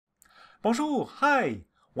Bonjour, hi!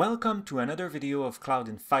 Welcome to another video of Cloud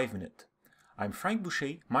in 5 minutes. I'm Frank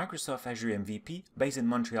Boucher, Microsoft Azure MVP based in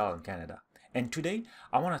Montreal in Canada. And today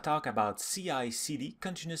I want to talk about CI/CD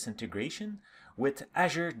continuous integration with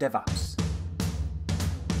Azure DevOps.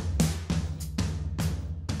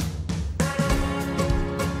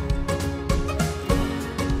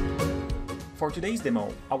 For today's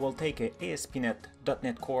demo, I will take a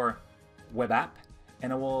ASP.NET Core web app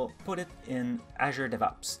and I will put it in Azure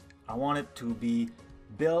DevOps. I want it to be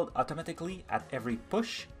built automatically at every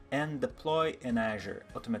push and deploy in Azure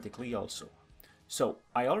automatically also. So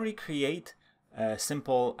I already create a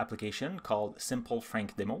simple application called Simple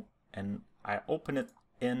Frank Demo, and I open it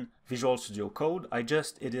in Visual Studio Code. I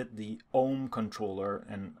just edit the home controller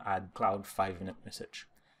and add Cloud 5-minute message.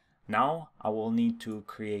 Now I will need to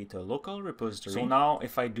create a local repository. So now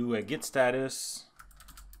if I do a git status,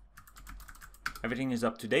 everything is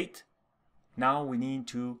up to date. Now we need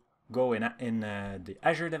to go in the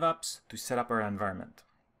Azure DevOps to set up our environment.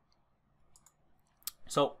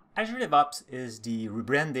 So Azure DevOps is the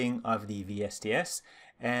rebranding of the VSTS,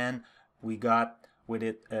 and we got with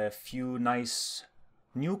it a few nice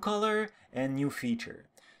new color and new feature.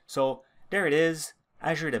 So there it is,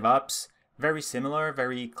 Azure DevOps, very similar,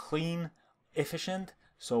 very clean, efficient.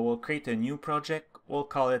 So we'll create a new project. We'll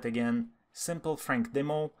call it again Simple Frank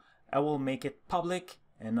Demo. I will make it public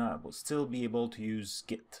and I will still be able to use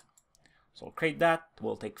Git. So I'll create that,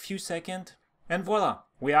 will take a few seconds, and voila,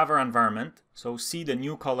 we have our environment. So see the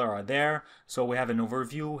new color are there. So we have an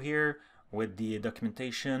overview here with the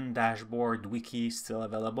documentation, dashboard, wiki still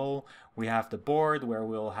available. We have the board where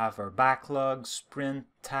we'll have our backlog, sprint,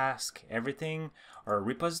 task, everything, our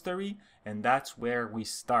repository, and that's where we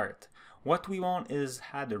start. What we want is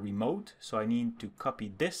add a remote, so I need to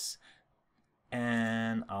copy this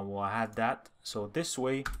and I will add that. So this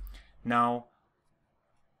way, now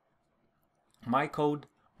my code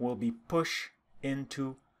will be pushed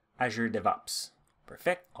into Azure DevOps.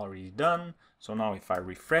 Perfect, already done. So now if I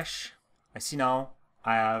refresh, I see now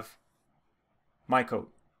I have my code.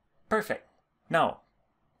 Perfect. Now,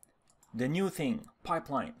 the new thing,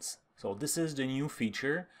 pipelines. So this is the new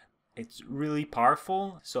feature. It's really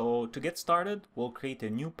powerful. So to get started, we'll create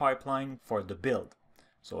a new pipeline for the build.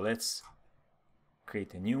 So let's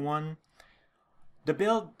create a new one. The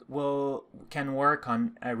build can work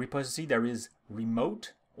on a repository that is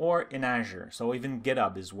remote or in Azure. So even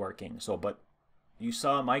GitHub is working. So, but you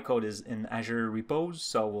saw my code is in Azure repos,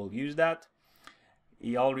 so we'll use that.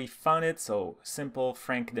 He already found it, so Simple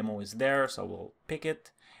Frank Demo is there, so we'll pick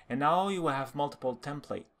it. And now you will have multiple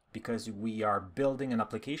templates because we are building an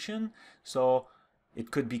application. So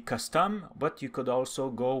it could be custom, but you could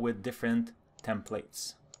also go with different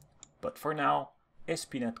templates. But for now,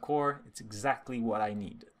 ASP.NET Core, it's exactly what I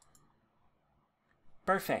need.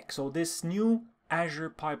 Perfect. So this new Azure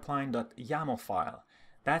pipeline.yaml file,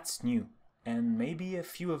 that's new. And maybe a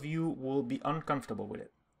few of you will be uncomfortable with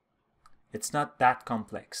it. It's not that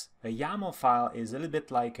complex. A YAML file is a little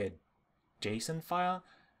bit like a JSON file,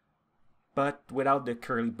 but without the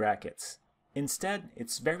curly brackets. Instead,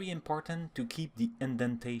 it's very important to keep the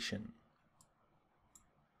indentation.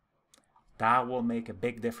 That will make a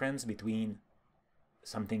big difference between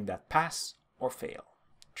something that pass or fail.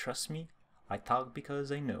 Trust me, I talk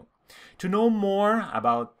because I know. To know more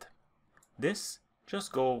about this,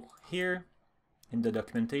 just go here in the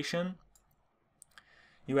documentation.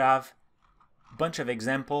 You have a bunch of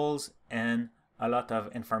examples and a lot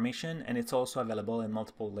of information, and it's also available in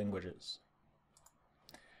multiple languages.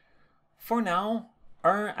 For now,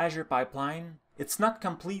 our Azure pipeline, it's not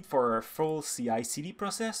complete for our full CI/CD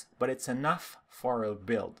process, but it's enough for a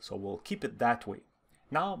build, so we'll keep it that way.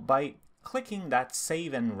 Now, by clicking that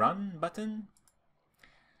Save and Run button,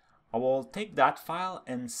 I will take that file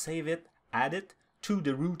and save it, add it to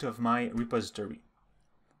the root of my repository.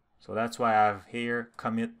 So that's why I have here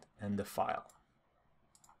commit and the file.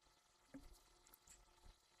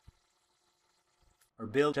 Our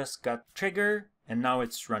build just got triggered and now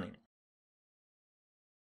it's running.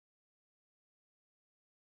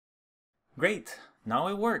 Great, now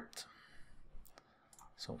it worked.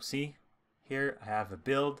 So see, here I have a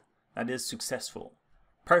build that is successful.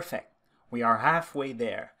 Perfect, we are halfway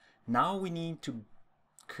there. Now we need to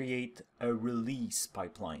create a release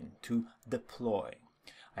pipeline to deploy,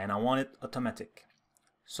 and I want it automatic.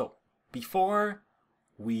 So before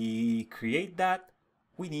we create that,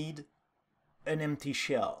 we need an empty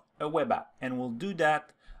shell, a web app, and we'll do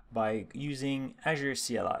that by using Azure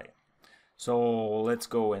CLI. So let's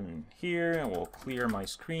go in here and we'll clear my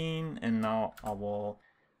screen, and now I will,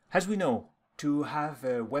 as we know, to have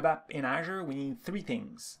a web app in Azure we need three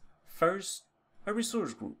things. First, a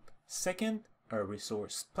resource group. second, a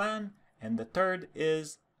resource plan, and the third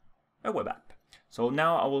is a web app. So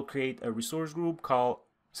now I will create a resource group called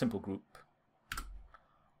simple group.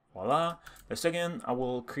 Voila. The second, I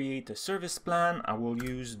will create a service plan. I will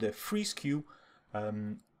use the free SKU.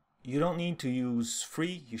 You don't need to use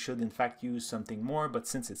free. You should in fact use something more, but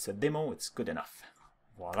since it's a demo, it's good enough.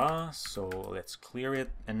 Voila. So let's clear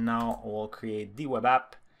it. And now I will create the web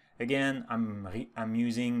app. Again, I'm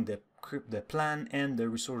using the plan and the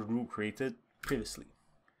resource group created previously.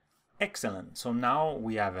 Excellent. So now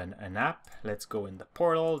we have an app. Let's go in the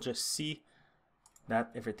portal, just see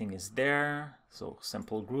that everything is there. So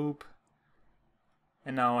simple group.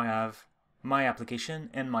 And now I have my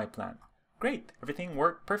application and my plan. Great, everything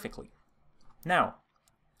worked perfectly. Now,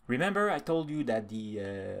 remember I told you that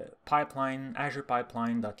the pipeline, Azure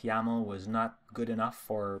pipeline.yaml was not good enough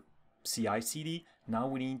for CI/CD. Now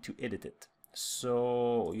we need to edit it.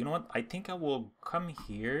 So, you know what? I think I will come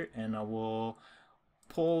here and I will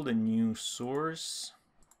pull the new source.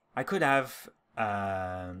 I could have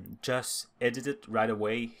just edit it right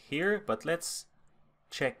away here, but let's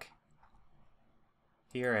check.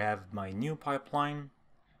 Here I have my new pipeline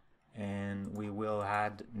and we will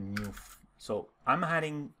add new. So I'm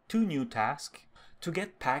adding 2 new tasks. To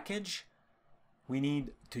get package, we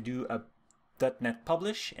need to do a .NET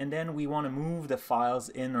publish, and then we want to move the files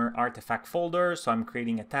in our artifact folder. So I'm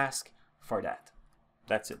creating a task for that.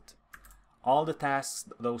 That's it. All the tasks,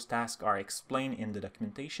 those tasks are explained in the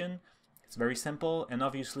documentation. It's very simple, and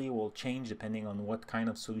obviously will change depending on what kind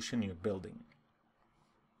of solution you're building.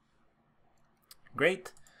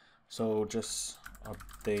 Great. So just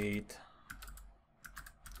update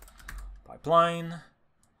pipeline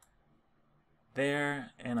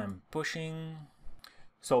there, and I'm pushing.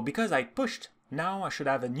 So because I pushed, now I should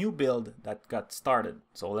have a new build that got started.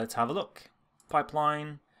 So let's have a look.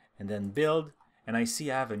 Pipeline and then build, and I see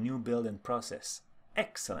I have a new build in process.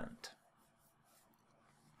 Excellent.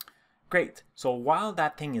 Great. So while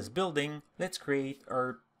that thing is building, let's create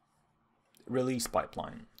our release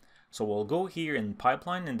pipeline. So we'll go here in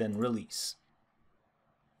pipeline and then release.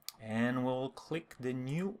 And we'll click the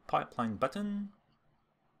new pipeline button.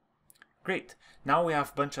 Great. Now we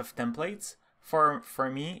have a bunch of templates. For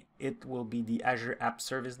me, it will be the Azure App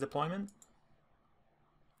Service deployment.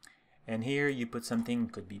 And here you put something,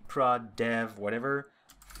 could be prod, dev, whatever.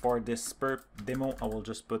 For this demo, I will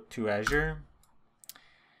just put to Azure.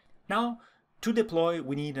 Now, to deploy,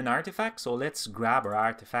 we need an artifact. So let's grab our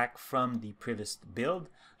artifact from the previous build.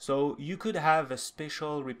 So you could have a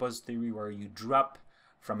special repository where you drop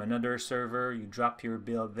from another server, you drop your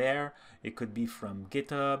build there. It could be from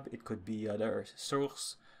GitHub, it could be other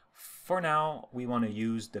source. For now, we want to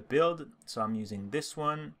use the build, so I'm using this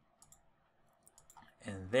one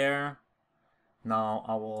and there. Now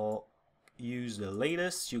I will use the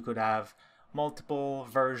latest. You could have multiple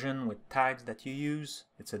version with tags that you use.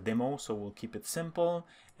 It's a demo, so we'll keep it simple,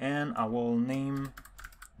 and I will name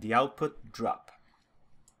the output drop.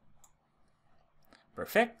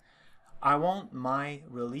 Perfect. I want my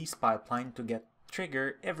release pipeline to get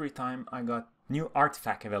triggered every time I got new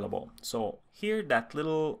artifact available. So here, that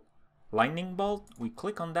little lightning bolt, we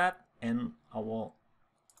click on that and I will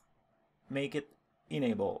make it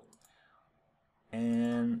enable.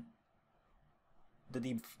 And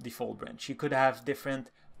the default branch. You could have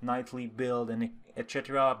different nightly build and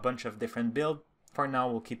etc. A bunch of different build. For now,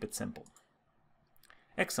 we'll keep it simple.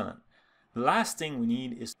 Excellent. The last thing we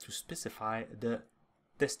need is to specify the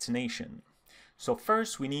destination. So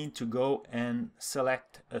first we need to go and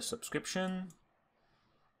select a subscription.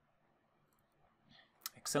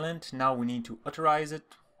 Excellent. Now we need to authorize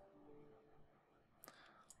it.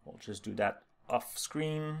 We'll just do that off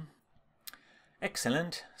screen.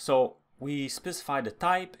 Excellent. So we specify the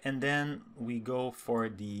type and then we go for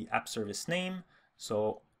the app service name.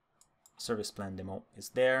 So service plan demo is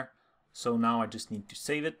there. So now I just need to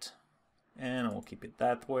save it and I'll keep it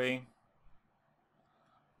that way.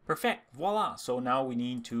 Perfect. Voila. So now we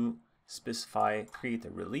need to specify, create a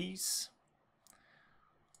release.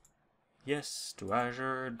 Yes, to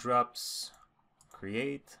Azure, drops,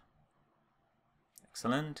 create.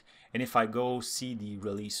 Excellent. And if I go see the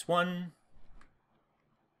release 1,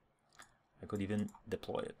 I could even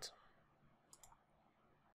deploy it.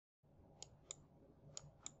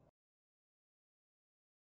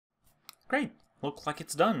 Great. Looks like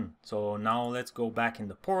it's done. So now let's go back in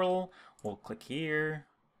the portal. We'll click here.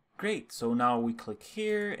 Great. So now we click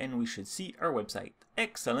here and we should see our website.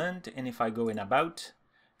 Excellent. And if I go in about,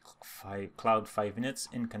 Cloud 5 minutes,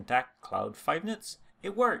 in contact, Cloud 5 minutes,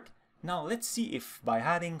 it worked. Now let's see if by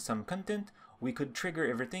adding some content, we could trigger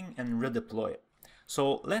everything and redeploy it.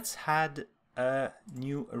 So let's add a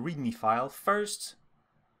new README file. First,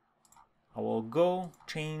 I will go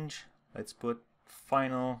change, let's put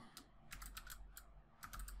final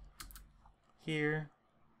here.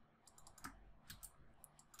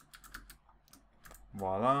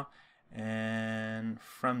 Voila. And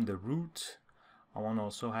from the root, I want to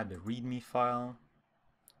also add the README file,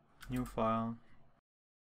 new file.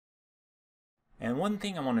 And one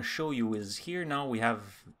thing I want to show you is here now we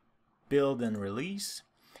have build and release.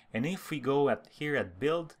 And if we go here at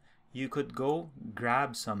build, you could go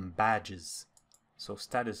grab some badges. So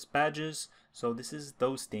status badges. So this is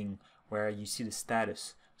those things where you see the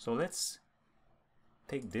status. So let's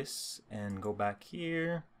take this and go back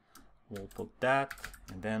here. We'll put that,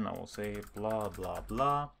 and then I will say blah blah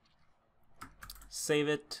blah. Save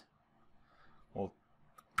it. We'll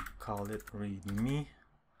call it README,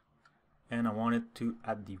 and I want it to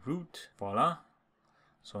add the root. Voila.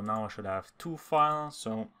 So now I should have two files.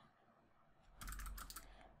 So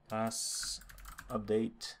pass,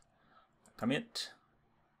 update, commit,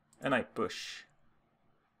 and I push.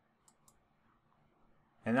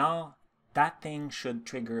 And now that thing should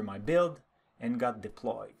trigger my build and got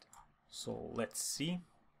deployed. So let's see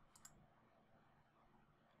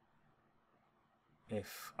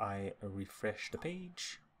if I refresh the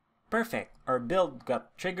page. Perfect, our build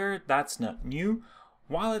got triggered. That's not new.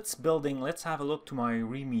 While it's building, let's have a look to my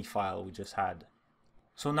README file we just had.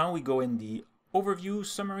 So now we go in the overview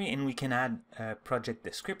summary and we can add a project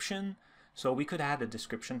description. So we could add a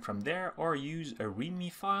description from there or use a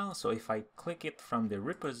README file. So if I click it from the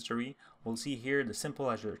repository, we'll see here the simple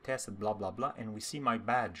Azure test and blah blah blah, and we see my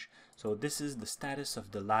badge. So this is the status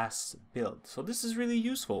of the last build. So this is really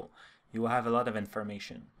useful. You will have a lot of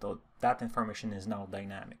information, though that information is now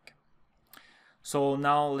dynamic. So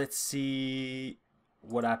now let's see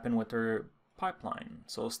what happened with our pipeline.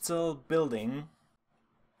 So still building.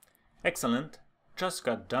 Excellent, just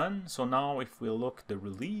got done. So now if we look, the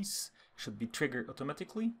release should be triggered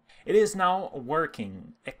automatically. It is now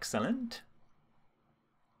working. Excellent.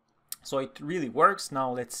 So it really works.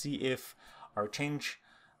 Now let's see if our change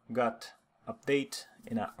got update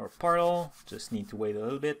in our portal. Just need to wait a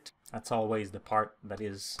little bit. That's always the part that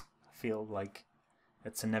is, I feel like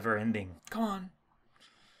it's a never ending. Come on.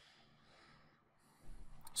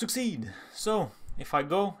 Succeed. So if I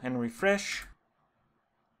go and refresh,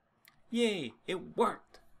 yay, it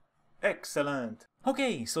worked. Excellent.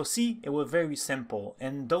 Okay, so see, it was very simple,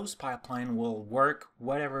 and those pipeline will work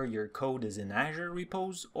whatever your code is in Azure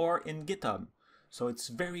repos or in GitHub. So it's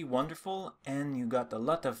very wonderful, and you got a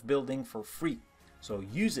lot of building for free. So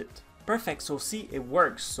use it. Perfect, so see, it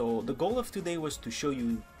works. So the goal of today was to show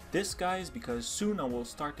you this, guys, because soon I will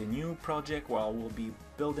start a new project where I will be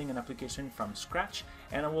building an application from scratch,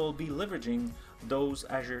 and I will be leveraging those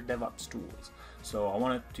Azure DevOps tools. So I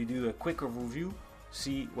wanted to do a quick overview,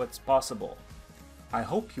 see what's possible. I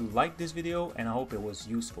hope you liked this video and I hope it was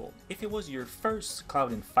useful. If it was your first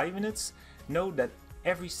Cloud in 5 minutes, know that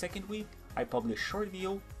every second week I publish short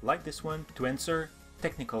video like this one to answer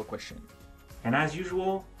technical questions. And as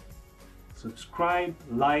usual, subscribe,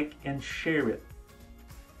 like, and share it.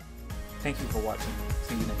 Thank you for watching.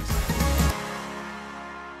 See you next time.